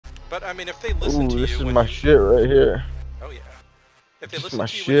But I mean, if they listen to you, this is my shit right here. Oh yeah. If they This is listen my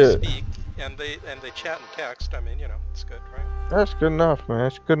to you when you shit. speak, and they chat and text, I mean, you know, it's good, right? That's good enough, man.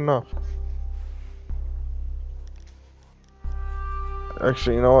 It's good enough.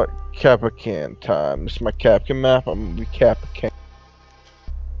 Actually, you know what? Kappa Can time. This is my Kappa map. I'm gonna be Kappa Can.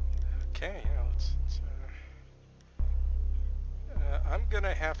 Okay, yeah, let's I'm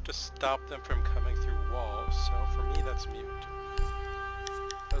gonna have to stop them from coming through walls, so for me that's mute.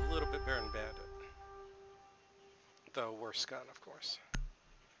 A little bit better than bandit. The worst gun, of course.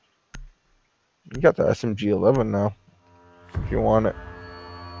 You got the SMG-11 now. If you want it.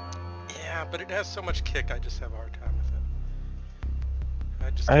 Yeah, but it has so much kick, I just have a hard time with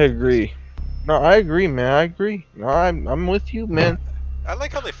it. I agree. No, I agree, man. I agree. No, I'm with you, man. I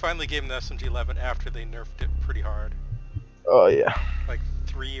like how they finally gave him the SMG-11 after they nerfed it pretty hard. Oh yeah. Like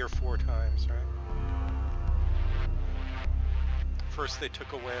 3 or 4 times, right? First they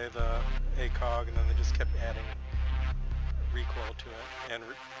took away the ACOG, and then they just kept adding recoil to it,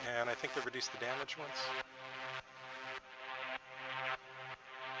 and I think they reduced the damage once.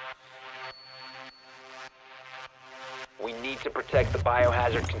 We need to protect the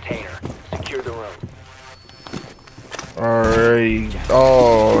biohazard container. Secure the room. Alright.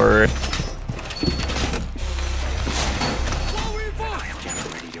 Alright.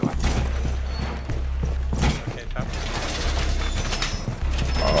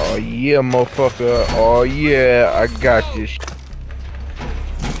 Oh yeah, motherfucker. Oh yeah, I got this.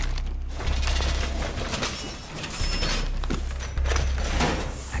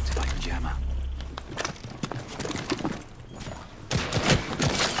 Activate jammer.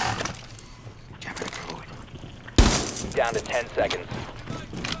 Jammer deployed. Down to 10 seconds.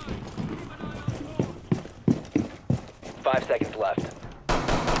 5 seconds left.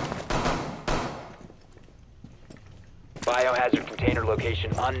 Biohazard container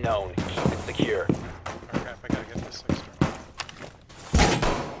location unknown. Keep it secure. Oh crap, I gotta get this extra. I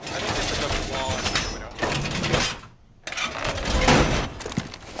didn't get the double wall, and we don't.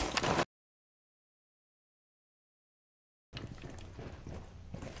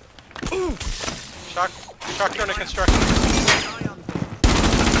 Shock drone in construction.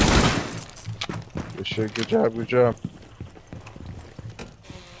 Good shit, good job, good job.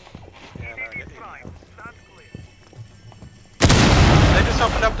 Yeah, no, I get 80. They just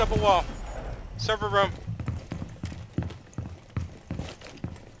opened up double wall. Server room.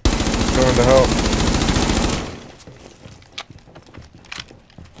 Going to help.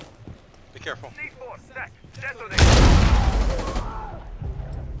 Be careful.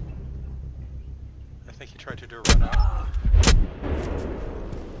 I think he tried to do a run out.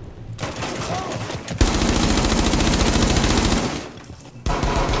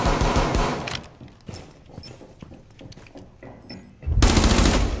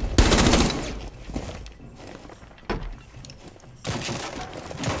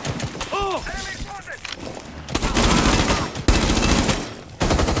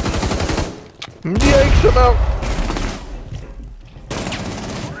 Yikes, I'm out.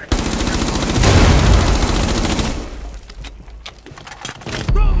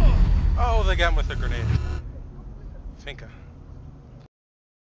 Oh, they got him with a grenade. Finka.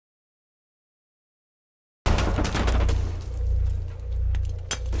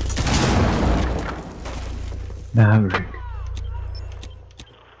 Maverick.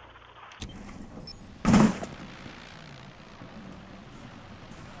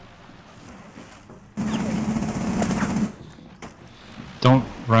 Don't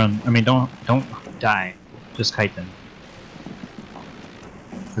run. I mean, don't die. Just kite them.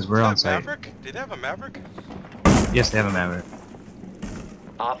 Because we're on site. Maverick? Did they have a Maverick? Yes, they have a Maverick.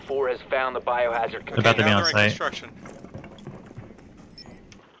 Op 4 has found the biohazard container. About to be now on they're in site. construction.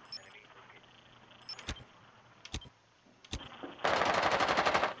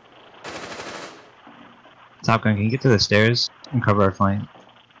 Top Gun, can you get to the stairs and cover our flank?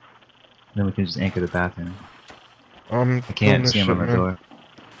 Then we can just anchor the bathroom. I can't see him on the door.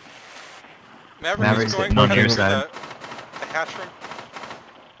 Maverick Maverick's is going sitting on cutting your through side. the hatch room.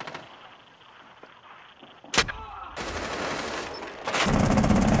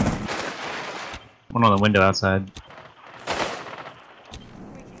 One on the window outside.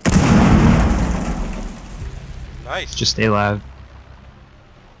 Nice. Just stay alive.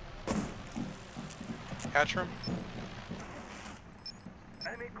 Hatch room.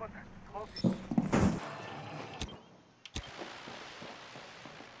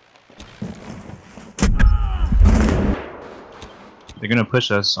 They're gonna push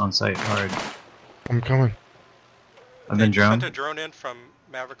us on site hard. I'm coming. I've been They just droned. sent a drone in from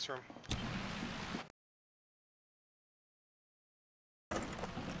Maverick's room.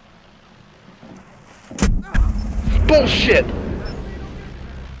 bullshit!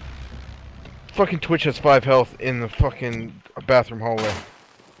 Fucking Twitch has 5 health in the fucking bathroom hallway.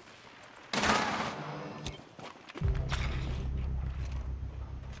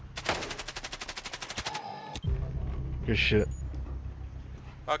 Good shit.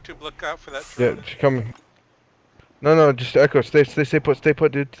 Octube, look out for that drone. Yeah, she's coming. No, just Echo. Stay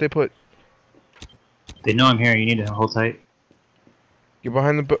put, dude. Stay put. They know I'm here. You need to hold tight. Get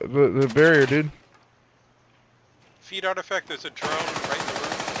behind the barrier, dude. Feed artifact, there's a drone right in the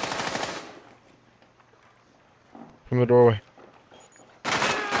room. From the doorway.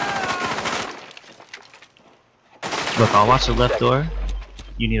 Look, I'll watch the left door.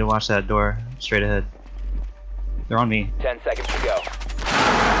 You need to watch that door straight ahead. They're on me. 10 seconds to go.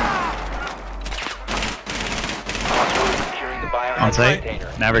 Securing the On biohazard site.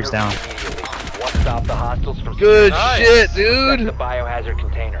 container. Maverick's down. Immediately. One stop the hostiles from Good Nice. shit, Protect dude. the biohazard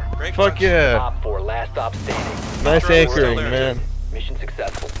container. Great Fuck punch. yeah. Top 4, last stop standing. Nice Drone anchoring, still there, man. Mission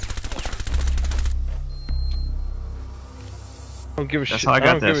successful. I don't give a That's shit. how I got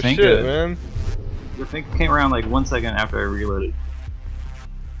don't that give a thing shit, good. man. The thing came around like 1 second after I reloaded.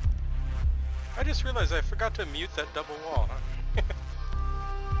 I just realized I forgot to mute that double wall, huh?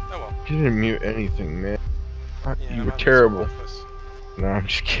 Oh well. You didn't mute anything, man. Yeah, You I'm were not terrible. so worthless. No, I'm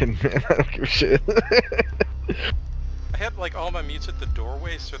just kidding, man. I don't give a shit. I had like all my mutes at the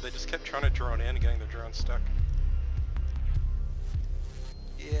doorway, so they just kept trying to drone in and getting the drone stuck.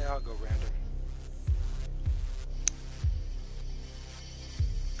 Yeah, I'll go random.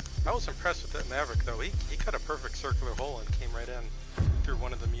 I was impressed with that Maverick though. He cut a perfect circular hole and came right in through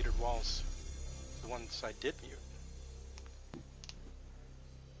one of the muted walls. The ones I did mute.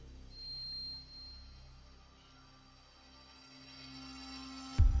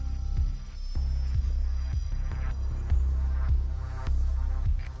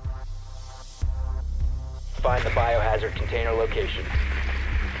 Find the biohazard container location.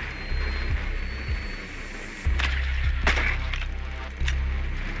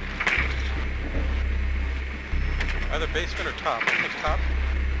 Either basement or top. I think top.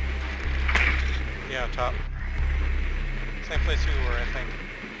 Yeah, top. Same place we were, I think.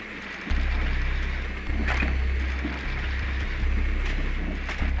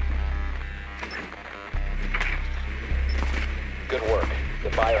 Good work. The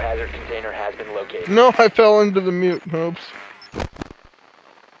biohazard container has been located. No, I fell into the mute. Oops.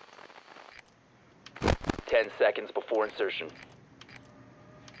 10 seconds before insertion.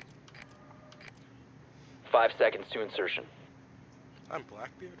 5 seconds to insertion. I'm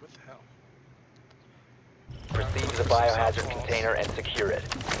Blackbeard? What the hell? Proceed to the biohazard container and secure it.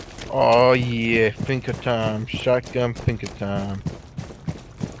 Oh yeah, finger time. Shotgun finger time.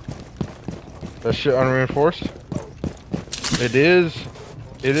 That shit unreinforced? It is.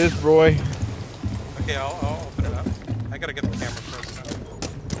 It is, Roy. Okay, I'll open it up. I gotta get the camera first.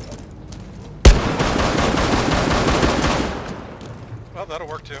 Well, that'll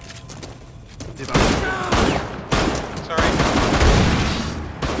work too. Sorry.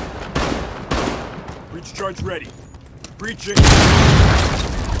 Breach charge ready. Breaching.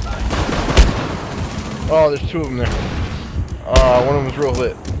 Oh, there's 2 of them there. One of them's real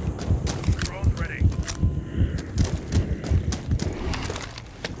lit. Drone ready.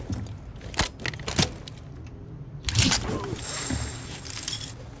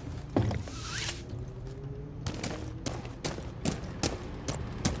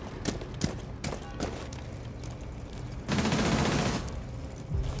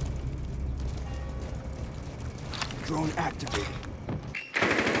 Drone activated.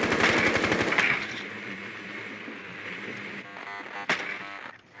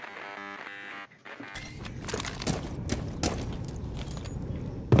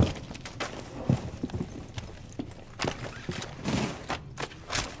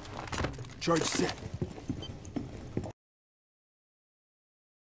 Charge set.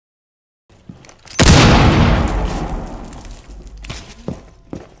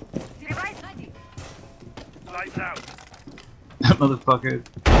 Lights out. That motherfucker.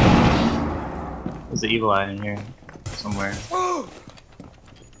 There's an evil eye in here. Somewhere. Oh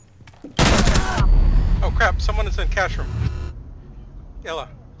crap, someone is in cash room. Yella.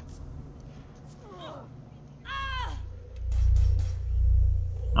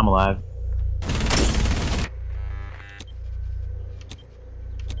 I'm alive.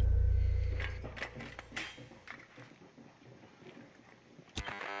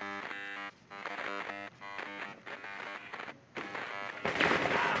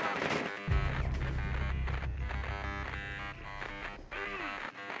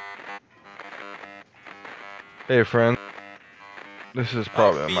 Hey, friend. This is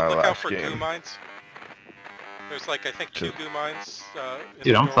probably Feed, my look out last for goo game. mines. There's like, I think 2 goo mines. In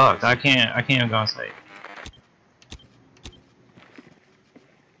Dude, the I'm fucked. doorways. I can't even go on site.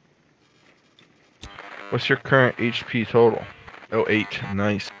 What's your current HP total? Oh, 8.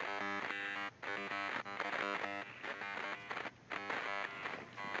 Nice.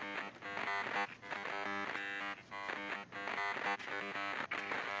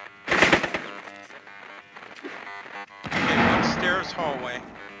 Okay, 1 stairs hallway.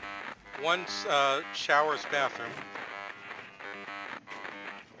 1 showers bathroom.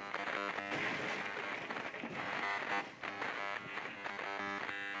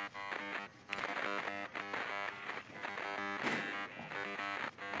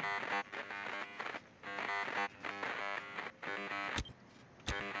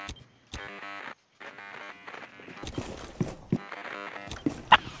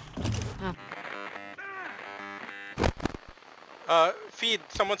 Feed,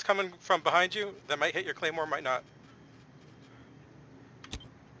 someone's coming from behind you. That might hit your claymore, might not.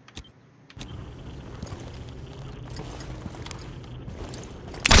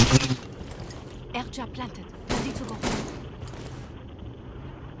 Airtrap planted. Ready to go.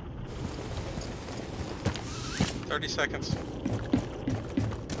 30 seconds.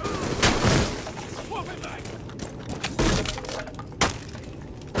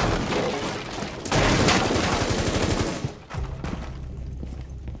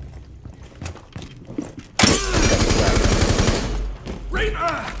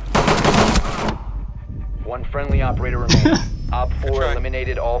 One friendly operator remains. Op 4 try.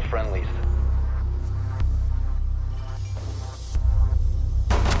 eliminated all friendlies.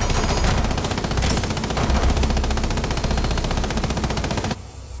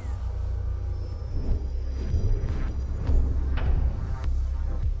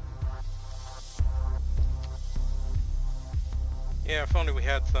 Yeah, if only we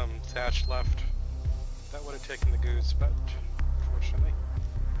had some thatch left. That would have taken the goose, but unfortunately.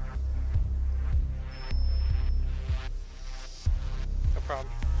 No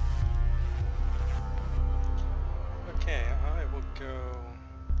problem. Okay, I will go...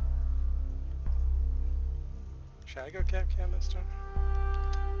 Should I go Cap Cam this time?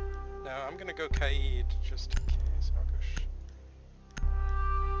 No, I'm gonna go Kaid just in case.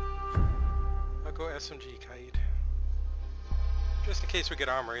 I'll go SMG Kaid. Just in case we get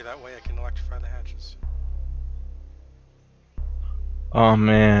armory, that way I can electrify the hatches. Oh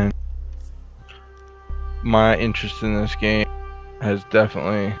man. My interest in this game has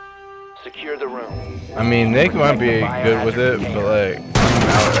definitely... Secure the room. I mean, Nick might be good with it, but like, I'm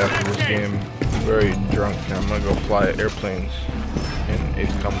out after this game. Very drunk, and I'm gonna go fly airplanes in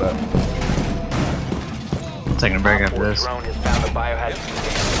Ace Combat. I'm taking a break after this. Drone has found the biohazard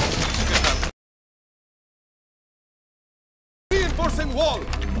container. Reinforcing wall.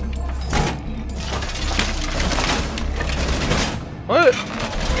 What?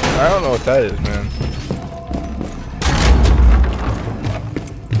 I don't know what that is, man.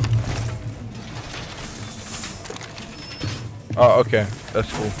 Oh, okay. That's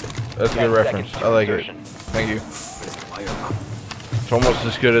cool. That's a good reference. I like it. Thank you. It's almost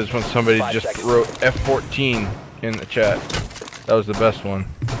as good as when somebody just wrote F14 in the chat. That was the best one.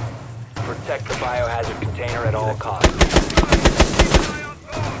 Protect the biohazard container at all costs.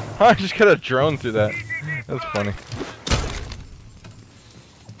 I just got a drone through that. That's funny.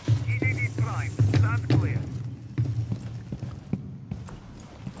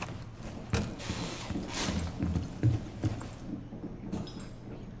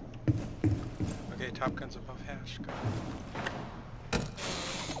 Okay, Top Gun's above hatch. Go.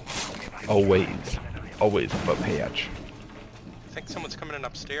 Always. Always above hatch. I think someone's coming in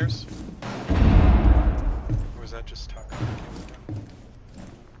upstairs. Or was that just Top Gun?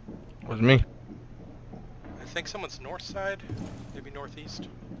 Was me. I think someone's north side, maybe northeast.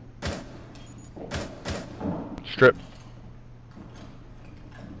 Strip.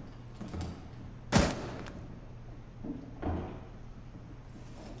 I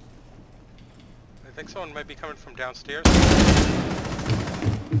think someone might be coming from downstairs.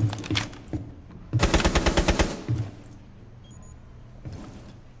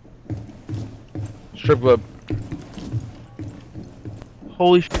 Strip club.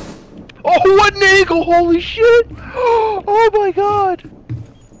 Holy sh... Oh, what an angle! Holy shit! Oh my god!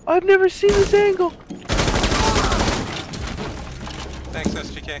 I've never seen this angle! Thanks,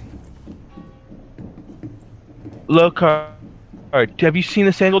 SGK. Look, alright, have you seen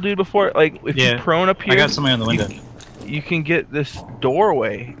this angle, dude, before? Like, if Yeah, you're prone up here... I got somebody on the window. You can get this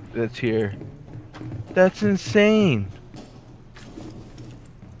doorway that's here. That's insane.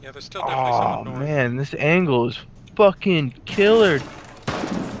 Yeah, there's still definitely someone Oh north. man, this angle is fucking killer.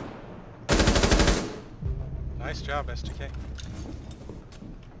 Nice. Nice job, STK.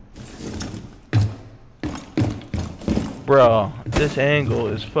 Bro, this angle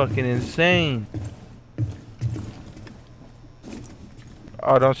is fucking insane.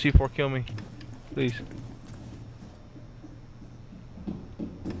 Oh, don't C4 kill me. Please.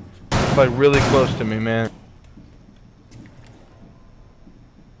 It's like really close to me, man.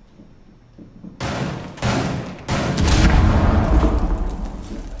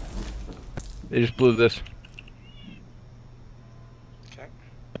 They just blew this. Okay.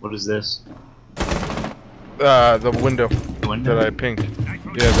 What is this? The window Window? that I pinged.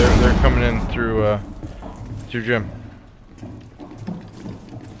 Yeah, they're coming in through gym.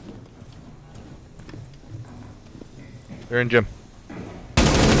 They're in gym.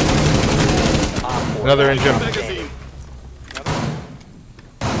 Another in gym. Magazine.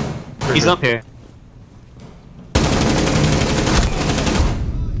 He's up here.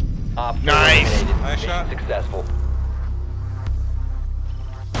 Nice. Nice shot. Successful.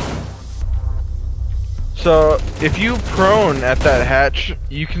 So, if you prone at that hatch,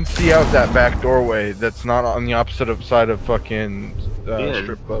 you can see out that back doorway that's not on the opposite side of fucking Yeah.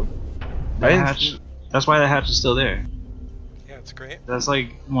 strip club. That hatch, that's why that hatch is still there. Yeah, it's great. That's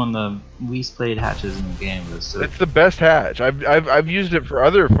like one of the least played hatches in the game. It's the best hatch. I've used it for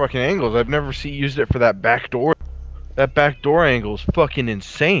other fucking angles. I've never used it for that back door. That back door angle is fucking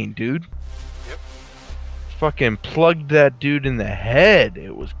insane, dude. Yep. Fucking plugged that dude in the head.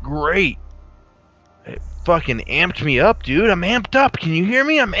 It was great. It fucking amped me up, dude. I'm amped up. Can you hear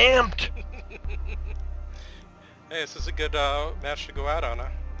me? I'm amped. Hey, this is a good match to go out on, huh?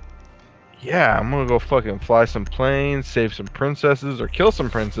 Yeah, I'm gonna go fucking fly some planes, save some princesses, or kill some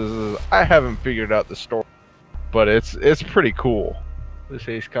princesses. I haven't figured out the story, but it's pretty cool. This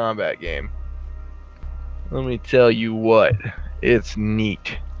Ace Combat game. Let me tell you what, it's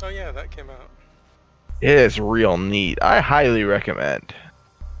neat. Oh yeah, that came out. It's real neat. I highly recommend.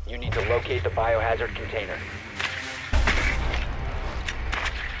 You need to locate the biohazard container.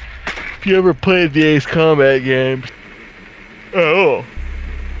 If you ever played the Ace Combat games, oh,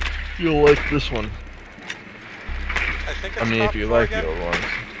 you'll like this one. I think it's I mean, top if you four like again. the old ones.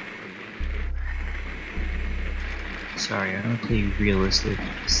 Sorry, I don't play realistic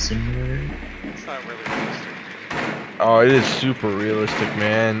simulator. It's not really realistic. Oh, it is super realistic,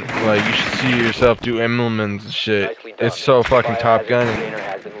 man. Like, you should see yourself do Emmlemans and shit. Nicely done. It's so fucking The Top biohazard Gun. container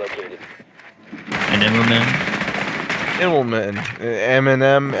has been located. An Immelman. Emmelman.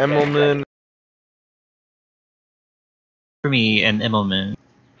 Eminem. Emmelman. For me, an Immelman.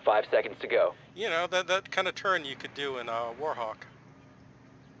 5 seconds to go. You know, that kind of turn you could do in Warhawk.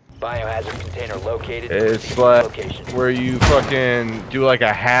 Biohazard container located. It's Proceed to like location. where you fucking do like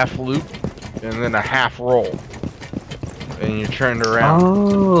a half loop and then a half roll. And you're turned around.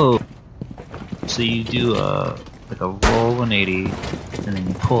 Oh! So you do like a roll 180, and then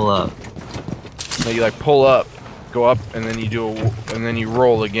you pull up. No, you like pull up, go up, and then you do and then you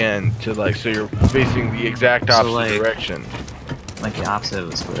roll again to like, so you're facing the exact So, opposite like- direction. Like the opposite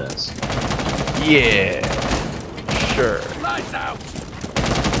of a split S. Yeah. Sure. Lights out.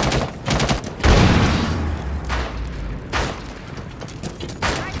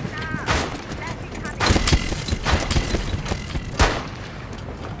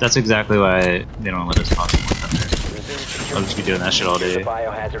 That's exactly why they don't let us talk more thunder. Resume secure I'll just be doing that shit all the day.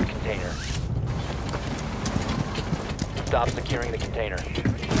 biohazard container. Stop securing the container.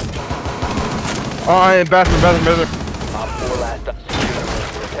 Oh, I am bathroom. Op 4 last up. Secure the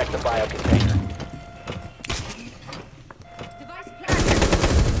room. Protect the bio container. Device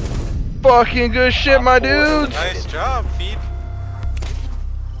planted. Fucking good shit, my dudes. Nice job, Feed.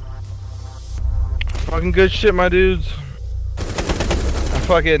 Fucking good shit, my dudes. I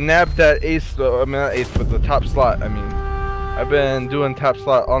fucking nabbed that ace, though. I mean, not ace, but the top slot. I mean, I've been doing top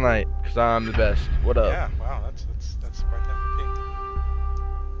slot all night because I'm the best. What up? Yeah, wow, that's worth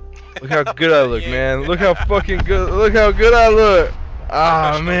MVP. Look how good I look, man. Look how fucking good. Look how good I look.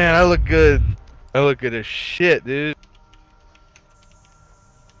 Ah, man, I look good. I look good as shit, dude.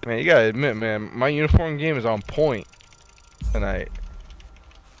 Man, you gotta admit, man, my uniform game is on point tonight.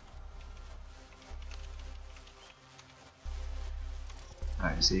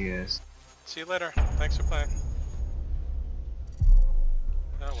 Alright, see you guys. See you later. Thanks for playing.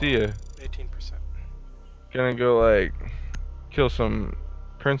 Oh, See ya. 18%. Gonna go like kill some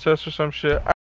princess or some shit.